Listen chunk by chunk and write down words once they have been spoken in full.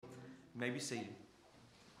You may be seated.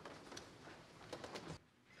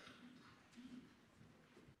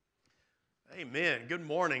 Amen. Good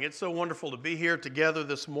morning. It's so wonderful to be here together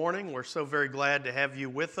this morning. We're so very glad to have you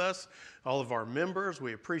with us, all of our members.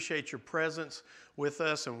 We appreciate your presence with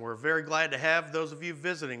us, and we're very glad to have those of you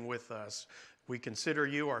visiting with us. We consider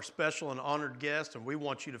you our special and honored guest, and we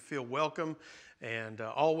want you to feel welcome and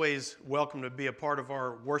always welcome to be a part of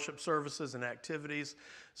our worship services and activities.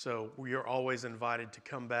 So you're always invited to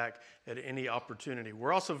come back at any opportunity.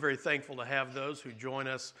 We're also very thankful to have those who join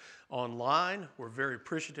us online. We're very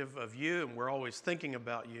appreciative of you, and we're always thinking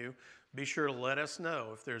about you. Be sure to let us know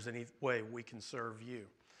if there's any way we can serve you.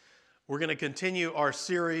 We're going to continue our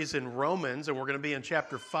series in Romans, and we're going to be in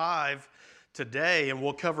chapter 5 today, and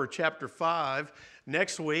we'll cover chapter 5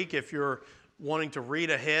 next week. If you're wanting to read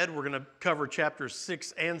ahead, we're going to cover chapters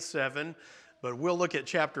 6 and 7. But we'll look at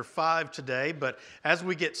chapter 5 today. But as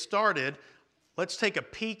we get started, let's take a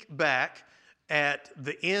peek back at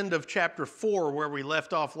the end of chapter 4 where we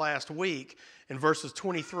left off last week in verses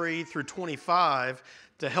 23 through 25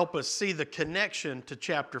 to help us see the connection to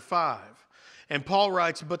chapter 5. And Paul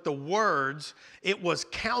writes, "But the words, it was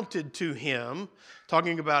counted to him,"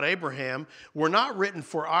 talking about Abraham, "were not written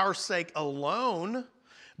for our sake alone,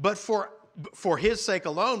 but for his sake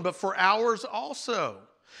alone, but for ours also.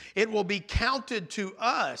 It will be counted to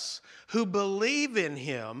us who believe in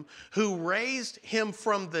him, who raised him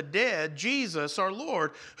from the dead, Jesus our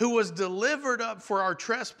Lord, who was delivered up for our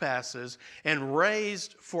trespasses and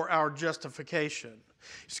raised for our justification."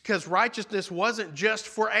 It's because righteousness wasn't just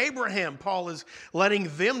for Abraham, Paul is letting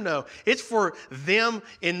them know. It's for them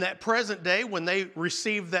in that present day when they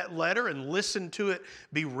received that letter and listened to it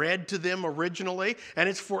be read to them originally. And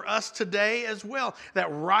it's for us today as well. That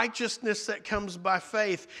righteousness that comes by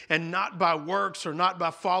faith and not by works or not by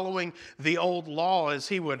following the old law, as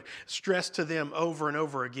he would stress to them over and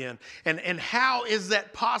over again. And how is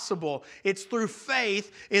that possible? It's through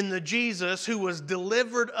faith in the Jesus who was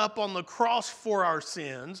delivered up on the cross for our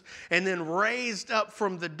sins and then raised up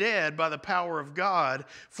from the dead by the power of God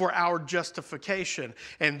for our justification.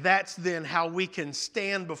 And that's then how we can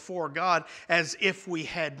stand before God as if we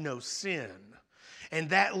had no sin. And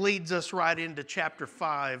that leads us right into chapter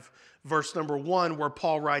 5, verse number 1, where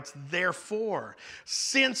Paul writes, "Therefore,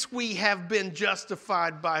 since we have been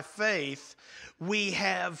justified by faith, we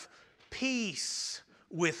have peace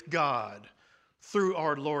with God through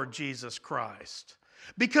our Lord Jesus Christ."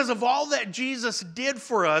 Because of all that Jesus did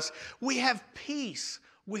for us, we have peace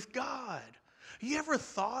with God. You ever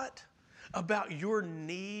thought about your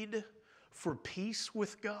need for peace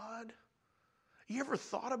with God? You ever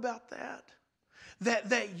thought about that?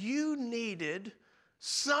 That you needed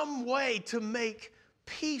some way to make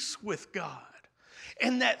peace with God.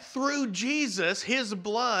 And that through Jesus, his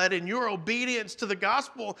blood, and your obedience to the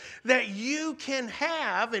gospel, that you can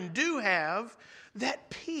have and do have that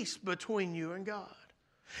peace between you and God.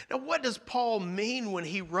 Now, what does Paul mean when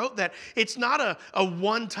he wrote that? It's not a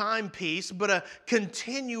one-time peace, but a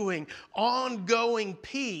continuing, ongoing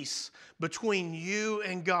peace between you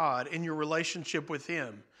and God in your relationship with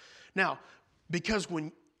him. Now, because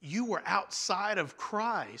when you were outside of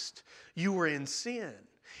Christ, you were in sin.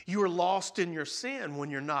 You are lost in your sin when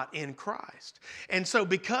you're not in Christ. And so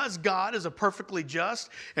because God is a perfectly just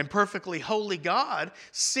and perfectly holy God,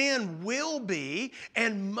 sin will be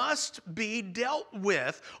and must be dealt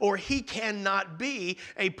with, or he cannot be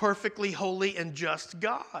a perfectly holy and just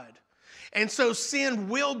God. And so sin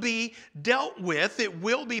will be dealt with. It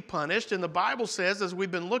will be punished. And the Bible says, as we've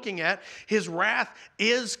been looking at, his wrath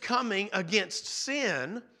is coming against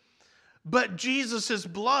sin. But Jesus'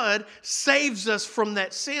 blood saves us from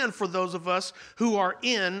that sin for those of us who are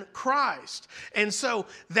in Christ. And so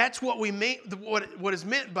that's what we mean, what is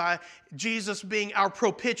meant by Jesus being our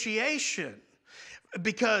propitiation.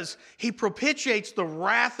 Because he propitiates the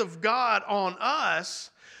wrath of God on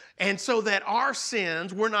us, and so that our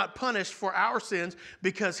sins, we're not punished for our sins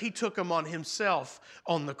because he took them on himself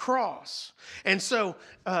on the cross. And so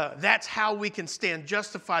that's how we can stand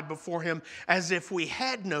justified before him as if we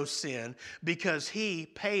had no sin, because he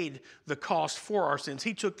paid the cost for our sins.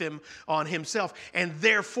 He took them on himself. And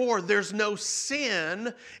therefore, there's no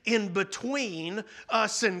sin in between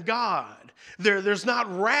us and God. There's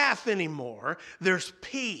not wrath anymore. There's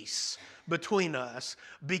peace between us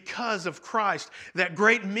because of Christ, that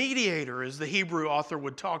great mediator, as the Hebrew author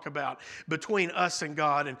would talk about, between us and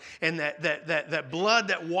God, and that blood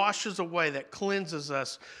that washes away, that cleanses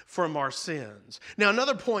us from our sins. Now,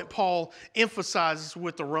 another point Paul emphasizes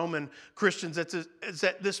with the Roman Christians is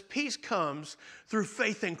that this peace comes through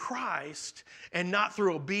faith in Christ and not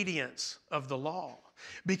through obedience of the law.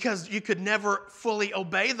 because you could never fully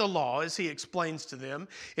obey the law, as he explains to them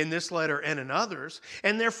in this letter and in others.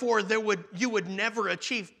 And therefore, you would never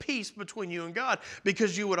achieve peace between you and God,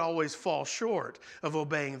 because you would always fall short of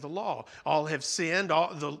obeying the law. All have sinned.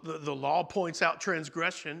 The law points out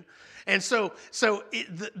transgression. And so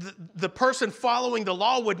the person following the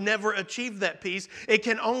law would never achieve that peace. It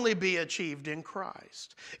can only be achieved in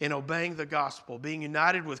Christ, in obeying the gospel, being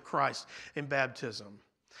united with Christ in baptism.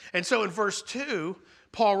 And so in verse 2,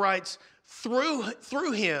 Paul writes,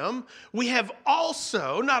 through him, we have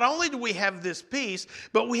also, not only do we have this peace,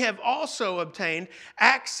 but we have also obtained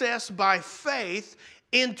access by faith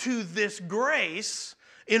into this grace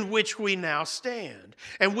in which we now stand.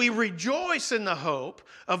 And we rejoice in the hope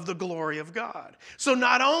of the glory of God. So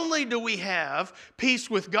not only do we have peace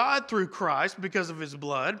with God through Christ because of his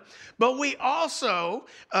blood, but we also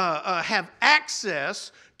have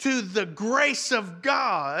access to the grace of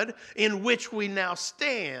God in which we now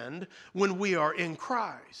stand when we are in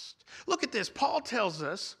Christ. Look at this. Paul tells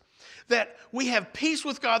us that we have peace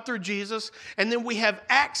with God through Jesus, and then we have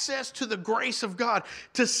access to the grace of God.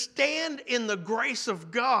 To stand in the grace of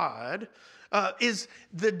God is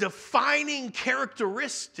the defining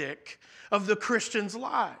characteristic of the Christian's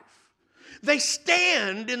life. They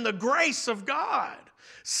stand in the grace of God,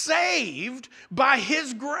 saved by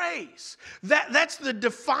his grace. That's the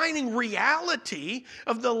defining reality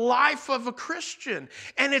of the life of a Christian.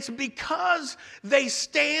 And it's because they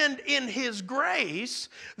stand in his grace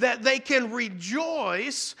that they can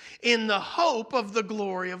rejoice in the hope of the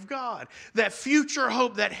glory of God. That future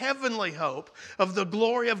hope, that heavenly hope of the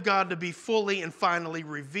glory of God to be fully and finally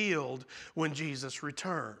revealed when Jesus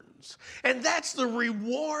returns. And that's the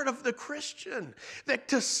reward of the Christian, that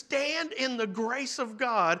to stand in the grace of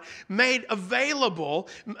God made available,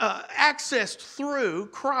 accessed through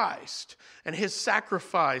Christ and his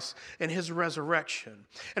sacrifice and his resurrection.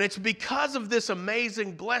 And it's because of this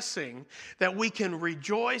amazing blessing that we can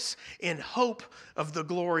rejoice in hope of the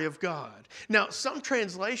glory of God. Now, some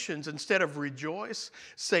translations, instead of rejoice,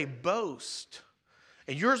 say boast.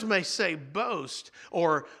 And yours may say boast,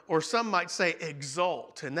 or some might say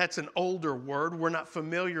exult, and that's an older word. We're not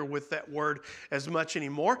familiar with that word as much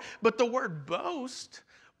anymore. But the word boast,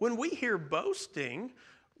 when we hear boasting,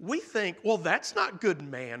 we think, well, that's not good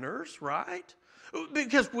manners, right?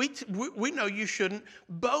 Because we know you shouldn't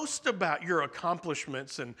boast about your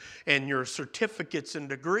accomplishments and your certificates and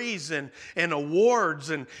degrees and awards.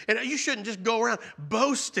 And you shouldn't just go around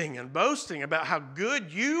boasting about how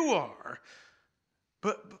good you are.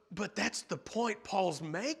 But that's the point Paul's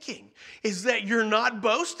making, is that you're not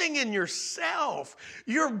boasting in yourself.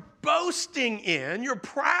 You're boasting in, you're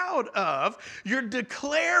proud of, you're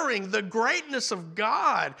declaring the greatness of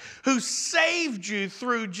God who saved you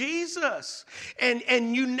through Jesus.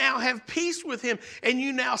 And you now have peace with him, and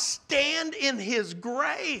you now stand in his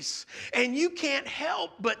grace. And you can't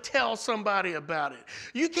help but tell somebody about it.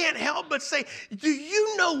 You can't help but say, do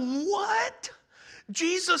you know what?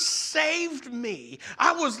 Jesus saved me.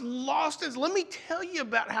 I was lost. Let me tell you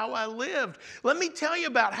about how I lived. Let me tell you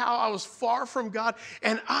about how I was far from God.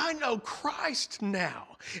 And I know Christ now.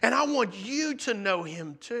 And I want you to know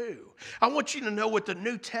him too. I want you to know what the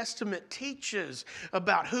New Testament teaches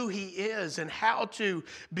about who he is and how to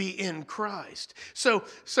be in Christ. So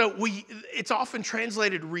it's often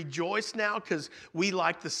translated rejoice now because we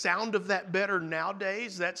like the sound of that better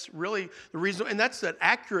nowadays. That's really the reason, and that's an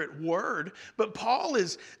accurate word. But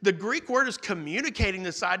the Greek word is communicating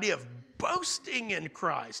this idea of boasting in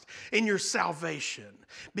Christ, in your salvation,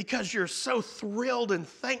 because you're so thrilled and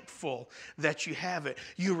thankful that you have it.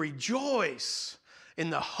 You rejoice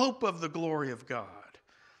in the hope of the glory of God.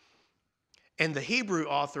 And the Hebrew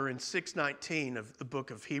author in 6:19 of the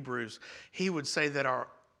book of Hebrews, he would say that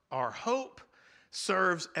our hope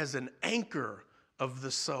serves as an anchor of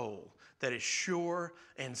the soul that is sure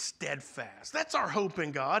and steadfast. That's our hope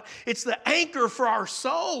in God. It's the anchor for our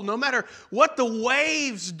soul. No matter what the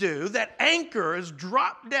waves do, that anchor is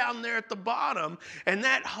dropped down there at the bottom, and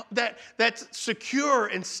that's secure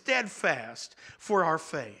and steadfast for our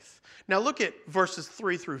faith. Now look at verses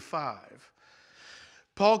 3 through 5.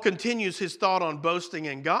 Paul continues his thought on boasting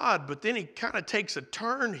in God, but then he kind of takes a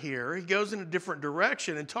turn here. He goes in a different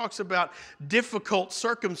direction and talks about difficult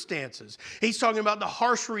circumstances. He's talking about the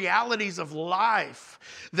harsh realities of life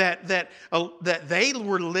that they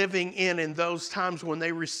were living in those times when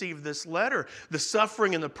they received this letter, the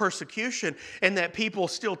suffering and the persecution, and that people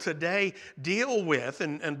still today deal with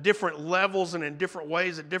in different levels and in different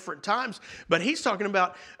ways at different times. But he's talking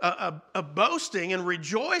about a boasting and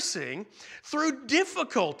rejoicing through difficulties,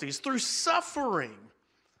 through suffering.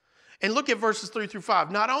 And look at verses 3 through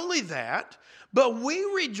 5. Not only that, But we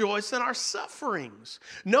rejoice in our sufferings,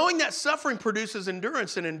 knowing that suffering produces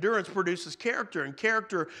endurance, and endurance produces character, and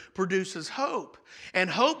character produces hope. And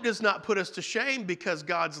hope does not put us to shame, because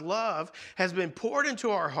God's love has been poured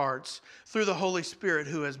into our hearts through the Holy Spirit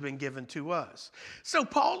who has been given to us. So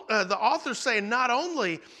Paul, the author's saying, not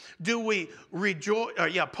only do we rejoice,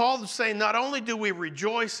 Paul is saying, not only do we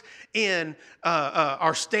rejoice in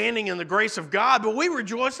our standing in the grace of God, but we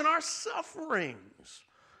rejoice in our sufferings.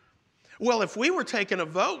 Well, if we were taking a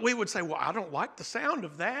vote, we would say, well, I don't like the sound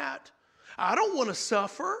of that. I don't want to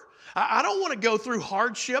suffer. I don't want to go through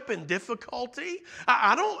hardship and difficulty.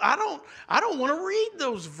 I don't want to read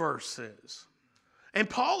those verses. And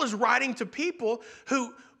Paul is writing to people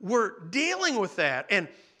who were dealing with that. And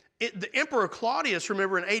the Emperor Claudius,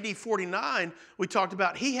 remember in AD 49, we talked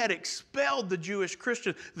about, he had expelled the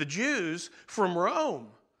Jews from Rome.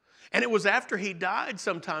 And it was after he died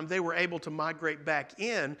sometime they were able to migrate back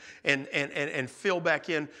in and fill back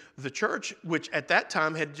in the church, which at that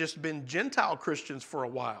time had just been Gentile Christians for a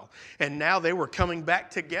while. And now they were coming back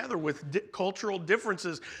together with cultural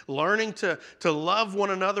differences, learning to love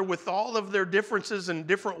one another with all of their differences in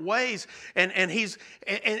different ways. And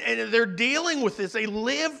they're dealing with this. They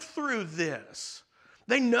lived through this.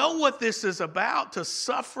 They know what this is about, to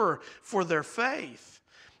suffer for their faith.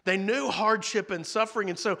 They knew hardship and suffering.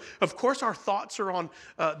 And so, of course, our thoughts are on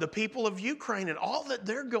the people of Ukraine and all that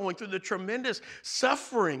they're going through, the tremendous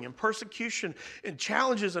suffering and persecution and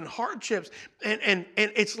challenges and hardships. And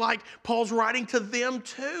it's like Paul's writing to them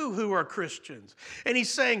too, who are Christians. And he's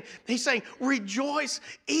saying, rejoice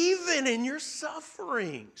even in your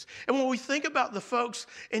sufferings. And when we think about the folks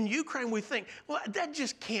in Ukraine, we think, well, that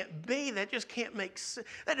just can't be. That just can't make sense.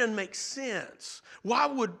 That doesn't make sense. Why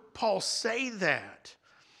would Paul say that?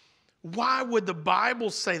 Why would the Bible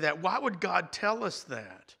say that? Why would God tell us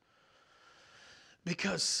that?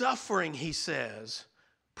 Because suffering, he says,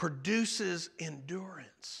 produces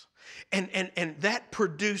endurance. And that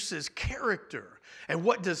produces character. And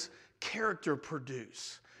what does character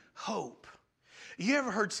produce? Hope. You ever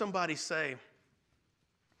heard somebody say,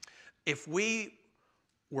 if we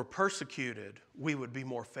were persecuted, we would be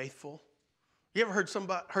more faithful? You ever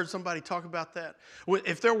heard somebody talk about that?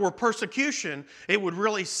 If there were persecution, it would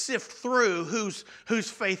really sift through who's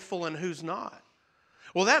faithful and who's not.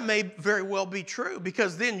 Well, that may very well be true,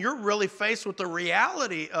 because then you're really faced with the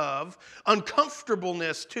reality of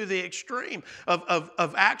uncomfortableness to the extreme,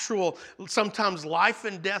 of actual, sometimes life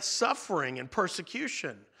and death suffering and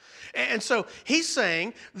persecution. And so he's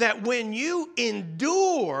saying that when you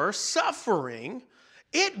endure suffering,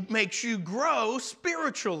 it makes you grow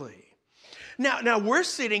spiritually. Now we're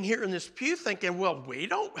sitting here in this pew thinking, well, we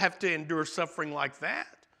don't have to endure suffering like that.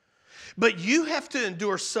 But you have to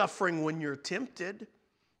endure suffering when you're tempted,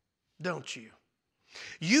 don't you?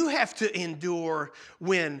 You have to endure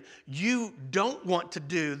when you don't want to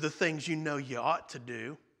do the things you know you ought to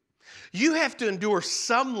do. You have to endure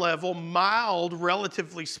some level, mild,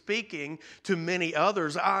 relatively speaking, to many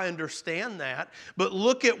others. I understand that. But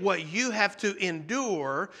look at what you have to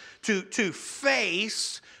endure to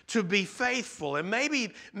face, to be faithful. And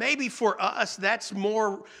maybe for us, that's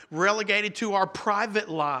more relegated to our private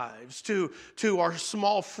lives, to our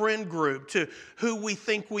small friend group, to who we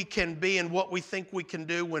think we can be and what we think we can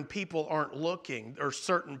do when people aren't looking, or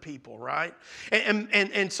certain people, right?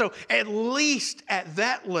 And so at least at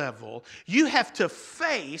that level, you have to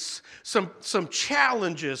face some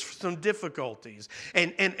challenges, some difficulties.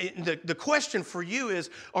 And the question for you is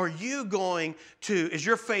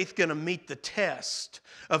your faith going to meet the test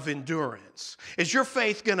of endurance? Is your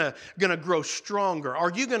faith gonna grow stronger?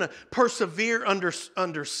 Are you gonna persevere under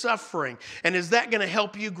suffering? And is that gonna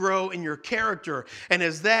help you grow in your character? And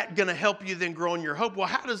is that gonna help you then grow in your hope? Well,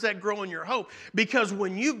 how does that grow in your hope? Because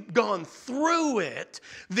when you've gone through it,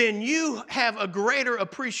 then you have a greater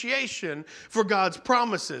appreciation for God's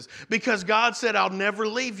promises. Because God said, I'll never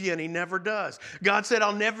leave you, and He never does. God said,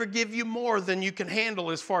 I'll never give you more than you can handle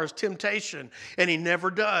as far as temptation, and He never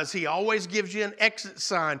does. He always gives you an exit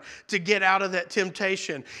sign to get out of that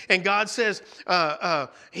temptation. And God says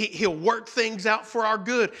He'll work things out for our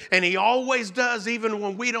good. And He always does, even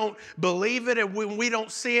when we don't believe it and when we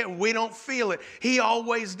don't see it and we don't feel it. He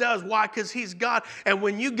always does. Why? Because He's God. And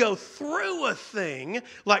when you go through a thing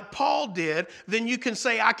like Paul did, then you can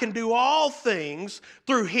say, I can do all things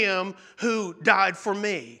through Him who died for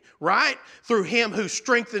me. Right? Through Him who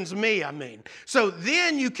strengthens me, So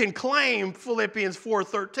then you can claim Philippians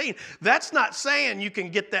 4:13. That's not saying you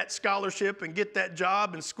can get get that scholarship and get that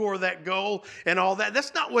job and score that goal and all that.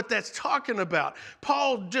 That's not what that's talking about.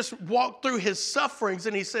 Paul just walked through his sufferings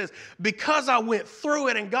and he says, because I went through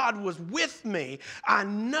it and God was with me, I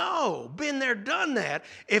know, been there, done that.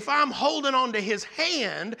 If I'm holding on to his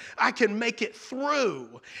hand, I can make it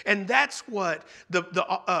through. And that's what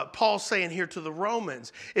Paul's saying here to the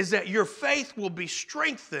Romans, is that your faith will be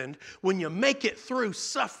strengthened when you make it through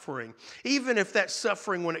suffering, even if that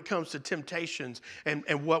suffering when it comes to temptations and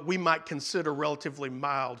what we might consider relatively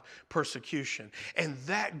mild persecution. And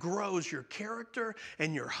that grows your character,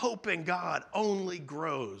 and your hope in God only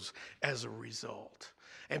grows as a result.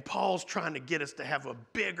 And Paul's trying to get us to have a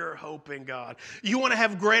bigger hope in God. You want to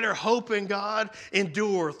have greater hope in God?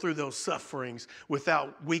 Endure through those sufferings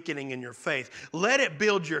without weakening in your faith. Let it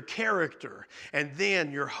build your character, and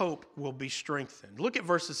then your hope will be strengthened. Look at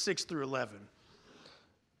verses 6 through 11.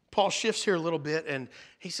 Paul shifts here a little bit, and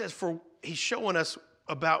he says, he's showing us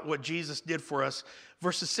about what Jesus did for us.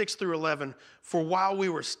 Verses 6 through 11, for while we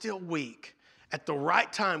were still weak, at the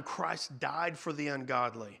right time Christ died for the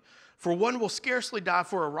ungodly. For one will scarcely die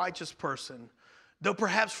for a righteous person, though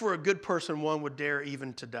perhaps for a good person one would dare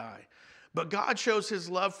even to die. But God shows his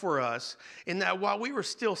love for us in that while we were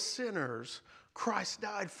still sinners, Christ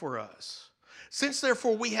died for us. Since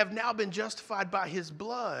therefore we have now been justified by his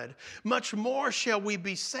blood, much more shall we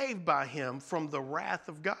be saved by him from the wrath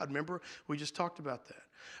of God. Remember, we just talked about that.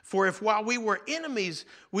 For if while we were enemies,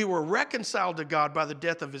 we were reconciled to God by the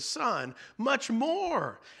death of his Son, much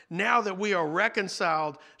more, now that we are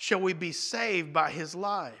reconciled, shall we be saved by his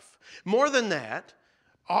life. More than that,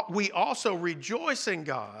 we also rejoice in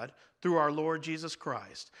God through our Lord Jesus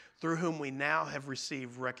Christ, through whom we now have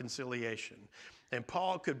received reconciliation. And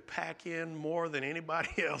Paul could pack in more than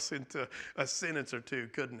anybody else into a sentence or two,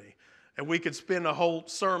 couldn't he? And we could spend a whole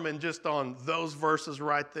sermon just on those verses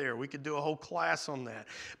right there. We could do a whole class on that.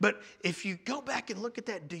 But if you go back and look at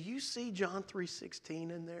that, do you see John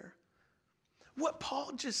 3:16 in there? What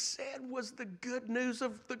Paul just said was the good news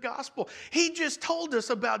of the gospel. He just told us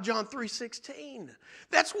about John 3:16.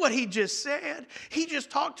 That's what he just said. He just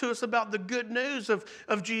talked to us about the good news of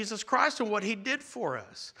Jesus Christ and what he did for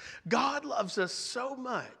us. God loves us so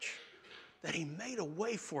much that he made a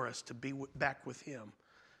way for us to be back with him.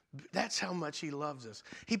 That's how much he loves us.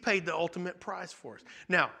 He paid the ultimate price for us.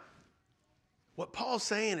 Now, what Paul's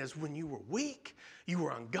saying is when you were weak, you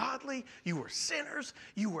were ungodly, you were sinners,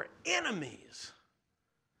 you were enemies.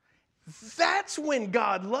 That's when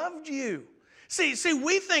God loved you. See,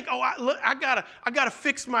 we think, oh, I gotta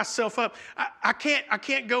fix myself up. I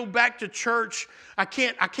can't go back to church. I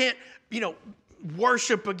can't,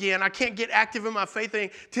 worship again. I can't get active in my faith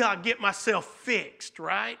until I get myself fixed,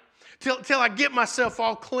 right? Till I get myself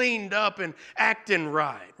all cleaned up and acting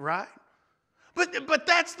right? But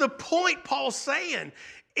that's the point Paul's saying,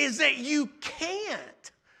 is that you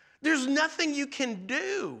can't. There's nothing you can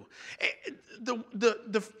do.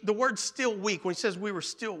 The word still weak, when he says we were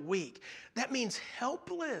still weak, that means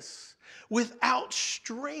helpless, without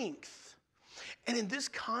strength. And in this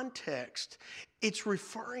context, it's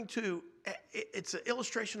referring to, it's an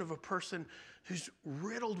illustration of a person who's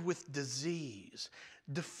riddled with disease,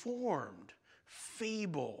 deformed,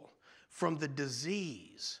 feeble from the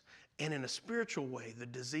disease, and in a spiritual way, the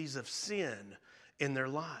disease of sin in their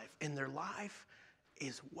life. And their life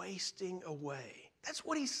is wasting away. That's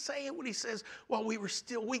what he's saying when he says, while we were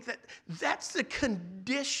still weak. That's the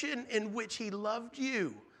condition in which he loved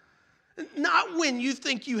you. Not when you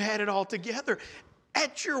think you had it all together.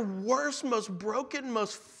 At your worst, most broken,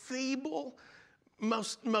 most feeble,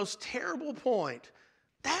 most terrible point,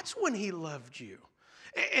 that's when he loved you.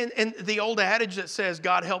 And the old adage that says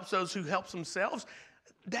God helps those who help themselves,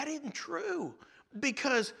 that isn't true,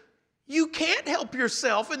 because you can't help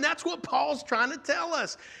yourself, and that's what Paul's trying to tell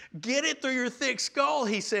us. Get it through your thick skull,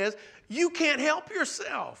 he says. You can't help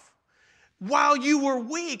yourself. While you were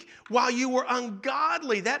weak, while you were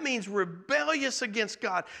ungodly, that means rebellious against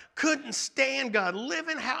God, couldn't stand God,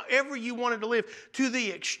 living however you wanted to live to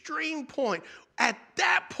the extreme point. At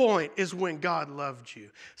that point is when God loved you.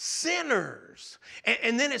 Sinners.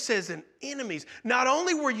 And then it says, and enemies. Not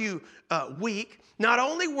only were you weak, not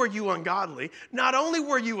only were you ungodly, not only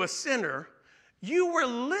were you a sinner, you were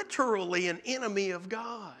literally an enemy of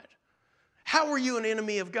God. How were you an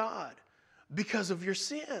enemy of God? Because of your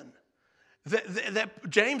sin. That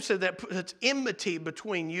James said that's enmity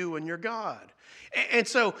between you and your God. And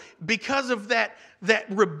so because of that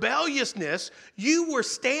rebelliousness, you were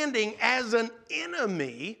standing as an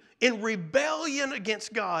enemy in rebellion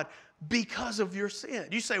against God because of your sin.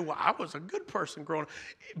 You say, well, I was a good person growing up.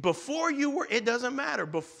 Before you were, it doesn't matter.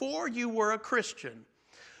 Before you were a Christian,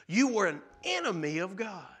 you were an enemy of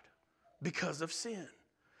God because of sin.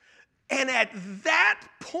 And at that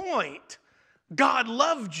point, God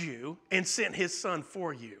loved you and sent his son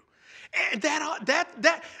for you. And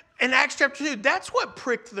that in Acts chapter 2, that's what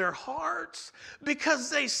pricked their hearts, because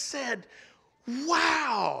they said,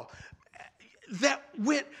 wow, that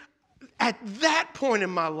went at that point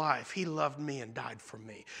in my life, he loved me and died for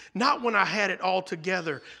me. Not when I had it all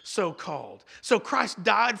together, so-called. So Christ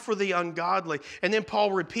died for the ungodly. And then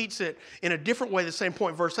Paul repeats it in a different way, the same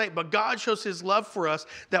point, verse 8. But God shows his love for us,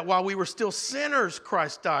 that while we were still sinners,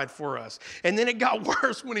 Christ died for us. And then it got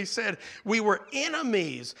worse when he said we were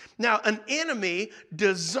enemies. Now, an enemy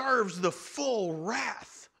deserves the full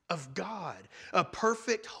wrath of God, a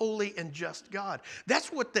perfect, holy, and just God.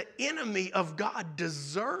 That's what the enemy of God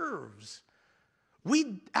deserves.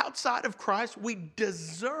 We, outside of Christ, we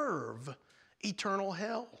deserve eternal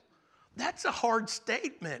hell. That's a hard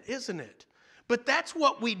statement, isn't it? But that's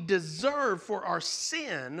what we deserve for our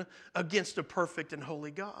sin against a perfect and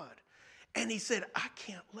holy God. And he said, I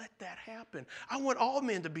can't let that happen. I want all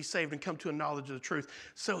men to be saved and come to a knowledge of the truth.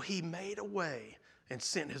 So he made a way and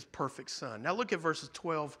sent his perfect son. Now look at verses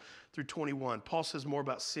 12 through 21. Paul says more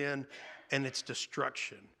about sin and its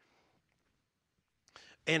destruction.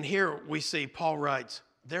 And here we see Paul writes,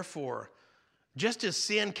 therefore, just as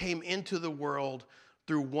sin came into the world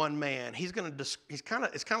through one man, it's kind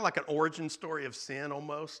of like an origin story of sin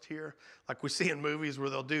almost here, like we see in movies where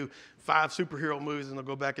they'll do 5 superhero movies and they'll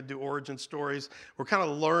go back and do origin stories. We're kind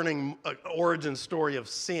of learning an origin story of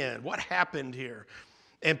sin. What happened here?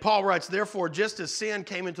 And Paul writes, therefore, just as sin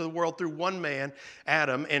came into the world through one man,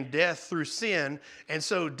 Adam, and death through sin, and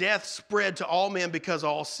so death spread to all men because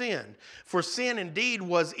all sinned. For sin indeed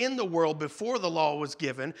was in the world before the law was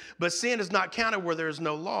given, but sin is not counted where there is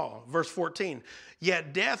no law. Verse 14,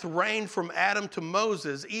 yet death reigned from Adam to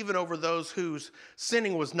Moses, even over those whose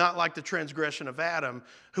sinning was not like the transgression of Adam,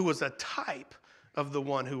 who was a type of the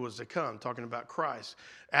one who was to come, talking about Christ.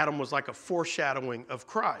 Adam was like a foreshadowing of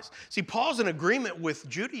Christ. See, Paul's in agreement with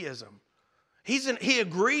Judaism. He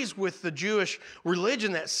agrees with the Jewish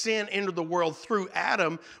religion that sin entered the world through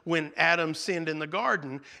Adam when Adam sinned in the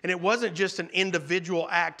garden. And it wasn't just an individual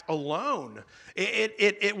act alone.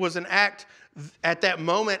 It was an act at that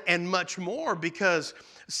moment and much more, because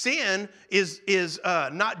sin is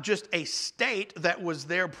not just a state that was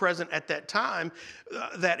there present at that time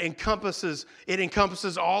that encompasses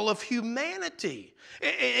all of humanity.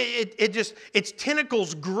 Its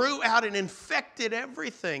tentacles grew out and infected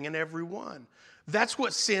everything and everyone. That's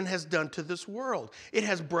what sin has done to this world. It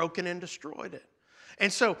has broken and destroyed it.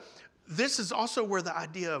 And so this is also where the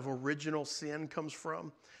idea of original sin comes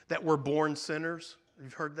from, that we're born sinners.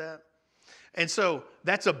 You've heard that? And so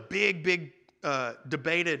that's a big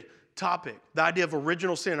debated topic, the idea of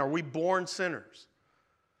original sin. Are we born sinners?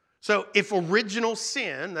 So if original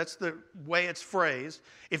sin, that's the way it's phrased,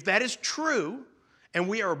 if that is true and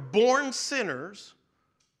we are born sinners,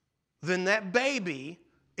 then that baby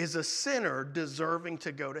is a sinner deserving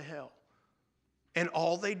to go to hell. And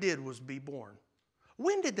all they did was be born.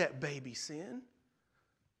 When did that baby sin?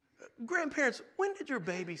 Grandparents, when did your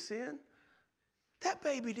baby sin? That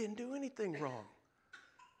baby didn't do anything wrong.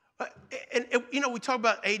 We talk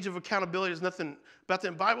about age of accountability. There's nothing about that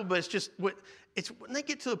in the Bible, but it's when they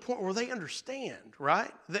get to the point where they understand,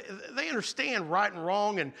 right? They understand right and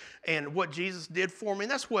wrong and what Jesus did for me.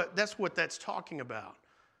 And that's what that's talking about.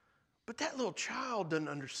 But that little child doesn't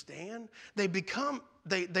understand.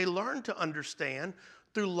 They learn to understand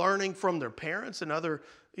through learning from their parents and other,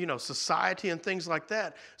 society and things like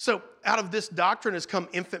that. So out of this doctrine has come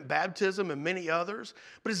infant baptism and many others.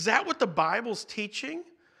 But is that what the Bible's teaching?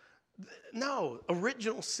 No,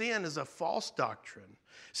 original sin is a false doctrine.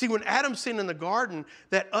 See, when Adam sinned in the garden,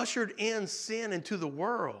 that ushered in sin into the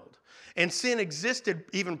world. And sin existed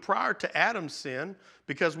even prior to Adam's sin,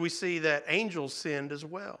 because we see that angels sinned as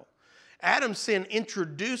well. Adam's sin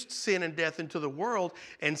introduced sin and death into the world,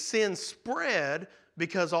 and sin spread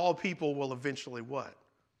because all people will eventually what?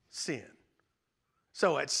 Sin.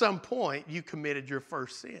 So at some point, you committed your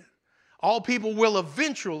first sin. All people will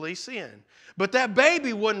eventually sin. But that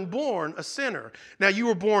baby wasn't born a sinner. Now, you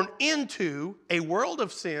were born into a world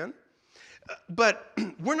of sin, but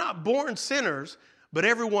we're not born sinners, but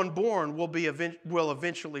everyone born will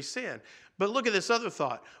eventually sin. But look at this other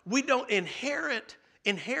thought. We don't inherit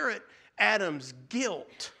Adam's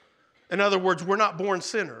guilt. In other words, we're not born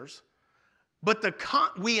sinners, but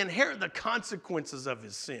we inherit the consequences of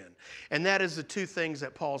his sin. And that is the two things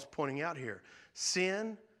that Paul's pointing out here.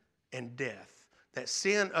 Sin and death. That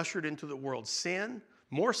sin ushered into the world sin,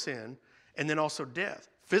 more sin, and then also death.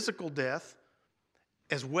 Physical death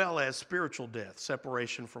as well as spiritual death,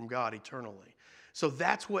 separation from God eternally. So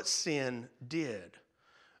that's what sin did.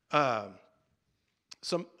 That's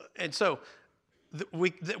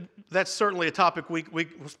certainly a topic we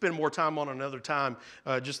will spend more time on another time,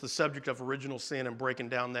 just the subject of original sin and breaking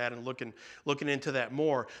down that and looking into that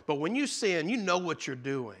more. But when you sin, you know what you're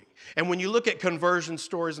doing. And when you look at conversion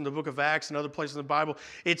stories in the book of Acts and other places in the Bible,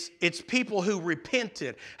 it's people who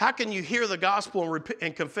repented. How can you hear the gospel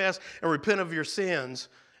and confess and repent of your sins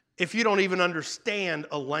if you don't even understand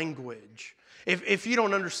a language? If you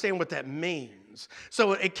don't understand what that means.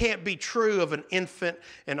 So it can't be true of an infant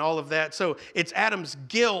and all of that. So it's Adam's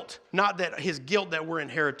guilt, not that his guilt that we're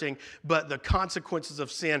inheriting, but the consequences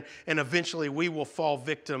of sin, and eventually we will fall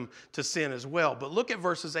victim to sin as well. But look at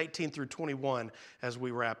verses 18 through 21 as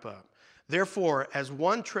we wrap up. Therefore, as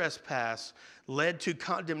one trespass led to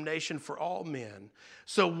condemnation for all men,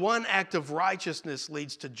 so one act of righteousness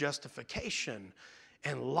leads to justification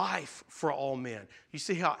and life for all men. You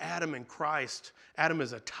see how Adam and Christ, Adam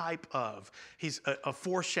is a type of, he's a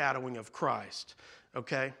foreshadowing of Christ,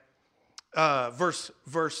 okay? Verse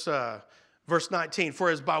 19, for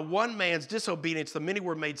as by one man's disobedience the many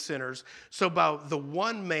were made sinners, so by the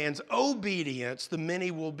one man's obedience the many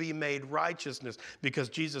will be made righteousness, because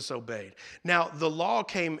Jesus obeyed. Now the law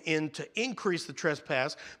came in to increase the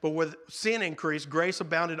trespass, but with sin increased, grace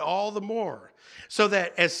abounded all the more. So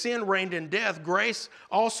that as sin reigned in death, grace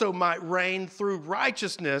also might reign through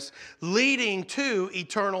righteousness, leading to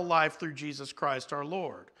eternal life through Jesus Christ our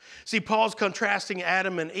Lord. See, Paul's contrasting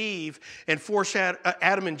Adam and Eve and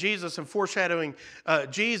Adam and Jesus and foreshadowing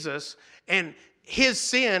Jesus. And his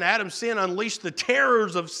sin, Adam's sin, unleashed the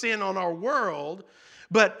terrors of sin on our world.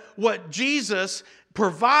 But what Jesus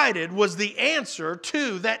provided was the answer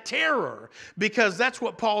to that terror, because that's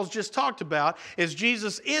what Paul's just talked about, is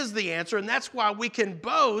Jesus is the answer, and that's why we can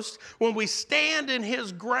boast when we stand in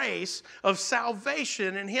his grace of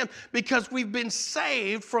salvation in him, because we've been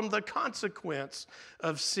saved from the consequence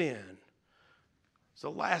of sin.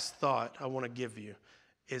 So last thought I want to give you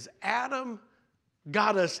is Adam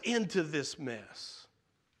got us into this mess,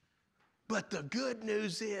 but the good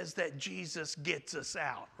news is that Jesus gets us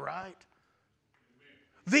out, right?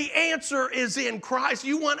 The answer is in Christ.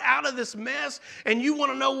 You want out of this mess and you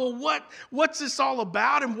want to know, well, what's this all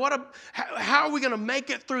about, and how are we going to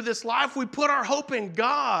make it through this life? We put our hope in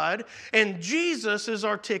God, and Jesus is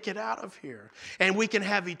our ticket out of here. And we can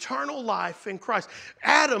have eternal life in Christ.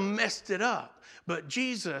 Adam messed it up, but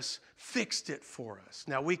Jesus fixed it for us.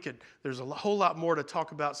 Now there's a whole lot more to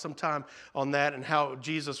talk about sometime on that, and how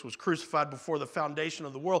Jesus was crucified before the foundation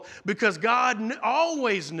of the world, because God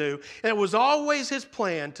always knew, and it was always his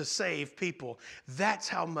plan to save people. That's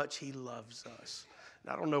how much he loves us.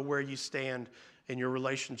 And I don't know where you stand in your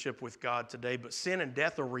relationship with God today, but sin and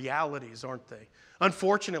death are realities, aren't they?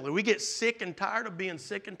 Unfortunately, we get sick and tired of being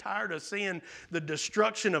sick and tired of seeing the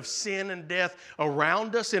destruction of sin and death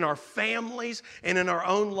around us, in our families, and in our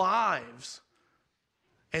own lives.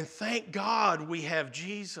 And thank God we have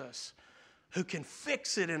Jesus who can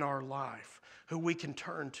fix it in our life, who we can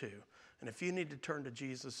turn to. And if you need to turn to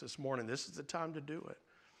Jesus this morning, this is the time to do it.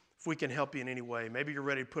 If we can help you in any way, maybe you're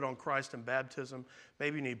ready to put on Christ in baptism,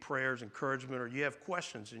 maybe you need prayers, encouragement, or you have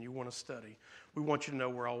questions and you want to study, we want you to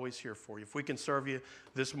know we're always here for you. If we can serve you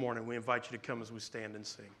this morning, we invite you to come as we stand and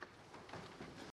sing.